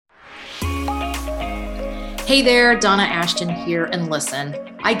Hey there, Donna Ashton here, and listen,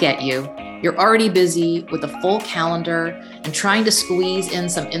 I get you. You're already busy with a full calendar and trying to squeeze in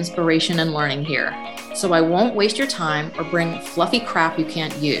some inspiration and learning here. So I won't waste your time or bring fluffy crap you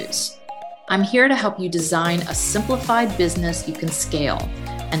can't use. I'm here to help you design a simplified business you can scale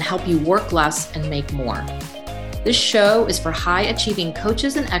and help you work less and make more. This show is for high-achieving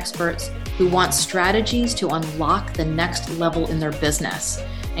coaches and experts who want strategies to unlock the next level in their business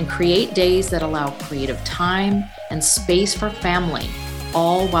and create days that allow creative time and space for family,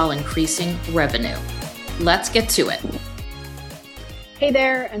 all while increasing revenue. Let's get to it. Hey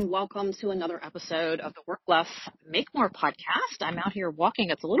there, and welcome to another episode of the Work Less, Make More podcast. I'm out here walking.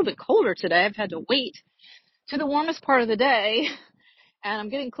 It's a little bit colder today. I've had to wait to the warmest part of the day, and I'm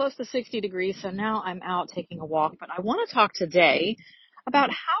getting close to 60 degrees, so now I'm out taking a walk. But I want to talk today about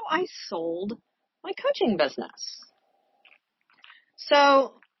how I sold my coaching business.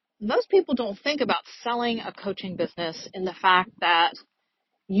 So most people don't think about selling a coaching business in the fact that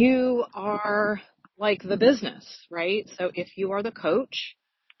you are like the business, right? So if you are the coach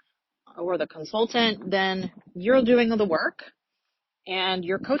or the consultant, then you're doing the work and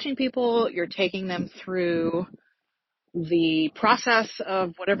you're coaching people, you're taking them through the process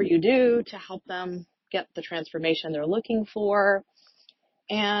of whatever you do to help them get the transformation they're looking for.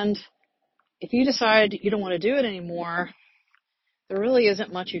 And if you decide you don't want to do it anymore, there really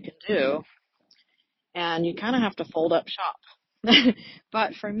isn't much you can do, and you kind of have to fold up shop.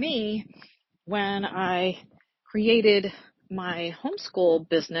 But for me, when I created my homeschool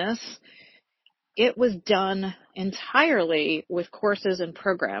business, it was done entirely with courses and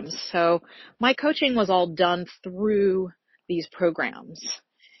programs. So my coaching was all done through these programs,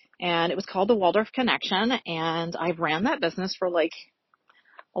 and it was called the Waldorf Connection, and I ran that business for like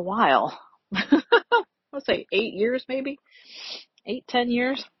a while. Let's say 8 years, maybe 10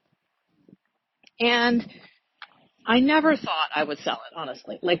 years. And I never thought I would sell it,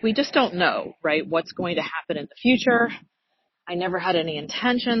 honestly. Like, we just don't know, right, what's going to happen in the future. I never had any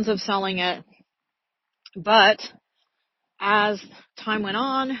intentions of selling it. But as time went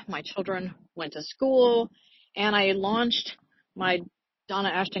on, my children went to school, and I launched my Donna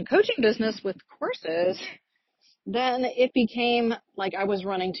Ashton coaching business with courses. Then it became like I was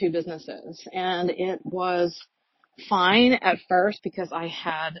running two businesses, and it was fine at first because I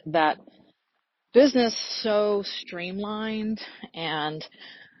had that business so streamlined, and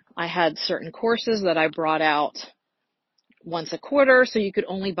I had certain courses that I brought out once a quarter, so you could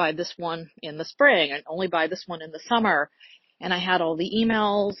only buy this one in the spring and only buy this one in the summer. And I had all the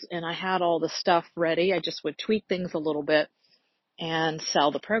emails and I had all the stuff ready. I just would tweak things a little bit and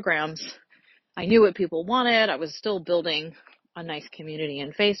sell the programs. I knew what people wanted. I was still building a nice community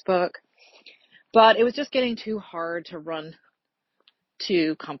in Facebook, but it was just getting too hard to run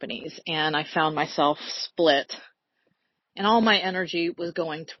two companies, and I found myself split, and all my energy was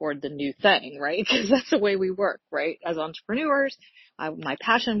going toward the new thing, right? Because that's the way we work, right? As entrepreneurs, my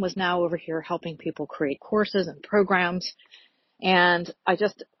passion was now over here helping people create courses and programs, and I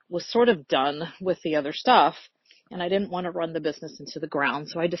just was sort of done with the other stuff, and I didn't want to run the business into the ground,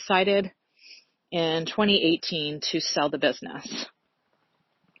 so I decided in 2018 to sell the business.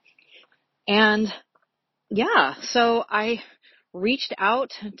 And yeah, so I reached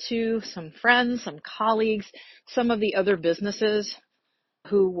out to some friends, some colleagues, some of the other businesses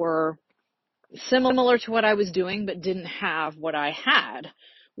who were similar to what I was doing but didn't have what I had,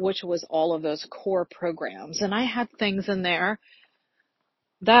 which was all of those core programs. And I had things in there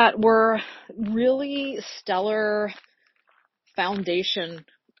that were really stellar foundation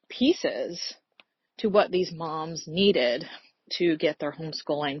pieces to what these moms needed to get their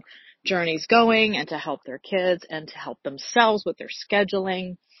homeschooling journeys going and to help their kids and to help themselves with their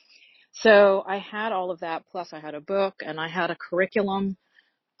scheduling. So I had all of that, plus I had a book and I had a curriculum.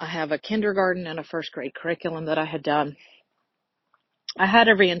 I have a kindergarten and a first grade curriculum that I had done. I had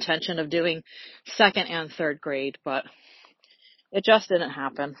every intention of doing second and third grade, but it just didn't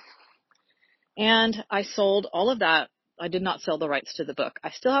happen. And I sold all of that. I did not sell the rights to the book.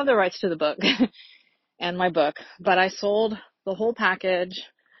 I still have the rights to the book and my book, but I sold the whole package,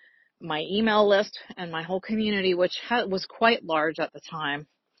 my email list and my whole community, which was quite large at the time,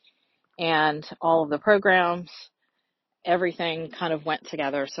 and all of the programs, everything kind of went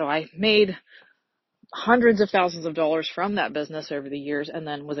together. So I made hundreds of thousands of dollars from that business over the years, and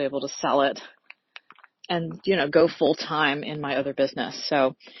then was able to sell it and, go full time in my other business.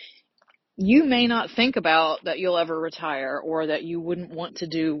 So you may not think about that you'll ever retire or that you wouldn't want to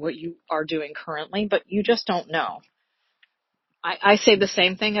do what you are doing currently, but you just don't know. I say the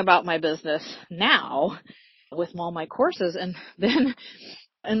same thing about my business now with all my courses. And then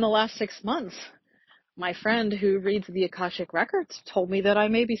in the last 6 months, my friend who reads the Akashic Records told me that I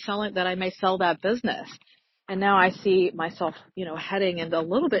may sell that business. And now I see myself, heading in a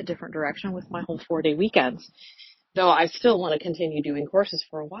little bit different direction with my whole 4-day weekends. Though I still want to continue doing courses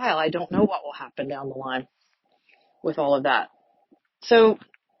for a while, I don't know what will happen down the line with all of that. So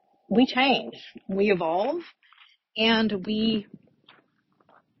we change, we evolve, and we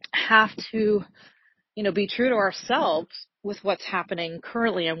have to, be true to ourselves with what's happening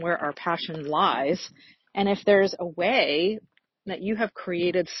currently and where our passion lies. And if there's a way that you have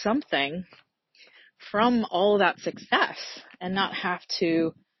created something from all of that success and not have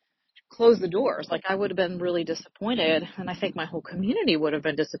to close the doors. Like, I would have been really disappointed, and I think my whole community would have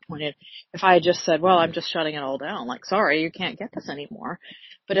been disappointed if I had just said, well, I'm just shutting it all down. Like, sorry, you can't get this anymore.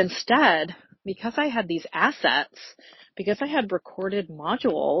 But instead, because I had these assets, because I had recorded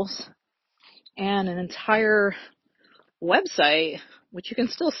modules and an entire website, which you can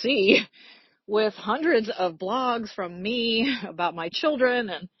still see, with hundreds of blogs from me about my children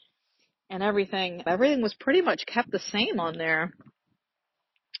and everything was pretty much kept the same on there,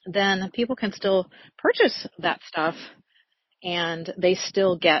 then people can still purchase that stuff and they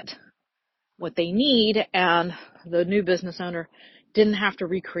still get what they need, and the new business owner didn't have to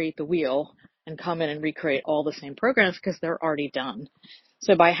recreate the wheel and come in and recreate all the same programs because they're already done.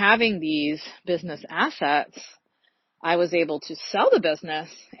 So by having these business assets, I was able to sell the business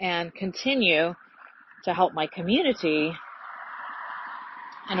and continue to help my community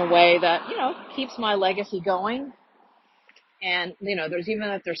in a way that, keeps my legacy going. And,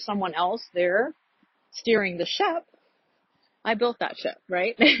 there's someone else there steering the ship, I built that ship,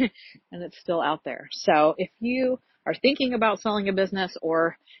 right? And it's still out there. So if you are thinking about selling a business,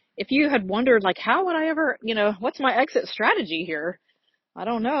 or if you had wondered, like, how would I ever, what's my exit strategy here? I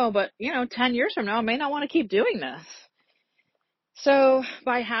don't know, but 10 years from now, I may not want to keep doing this. So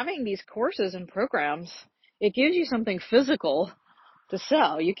by having these courses and programs, it gives you something physical to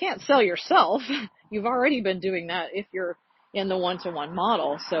sell. You can't sell yourself. You've already been doing that if you're in the one-to-one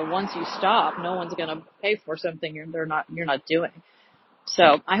model. So once you stop, no one's going to pay for something you're not doing.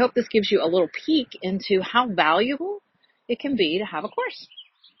 So I hope this gives you a little peek into how valuable it can be to have a course.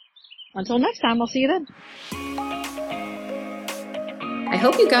 Until next time, I'll see you then. I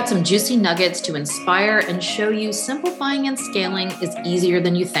hope you got some juicy nuggets to inspire and show you simplifying and scaling is easier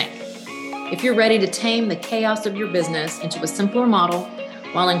than you think. If you're ready to tame the chaos of your business into a simpler model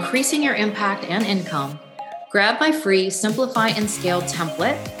while increasing your impact and income, grab my free Simplify and Scale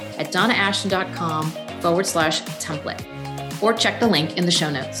template at donnaashton.com/template, or check the link in the show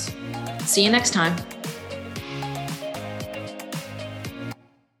notes. See you next time.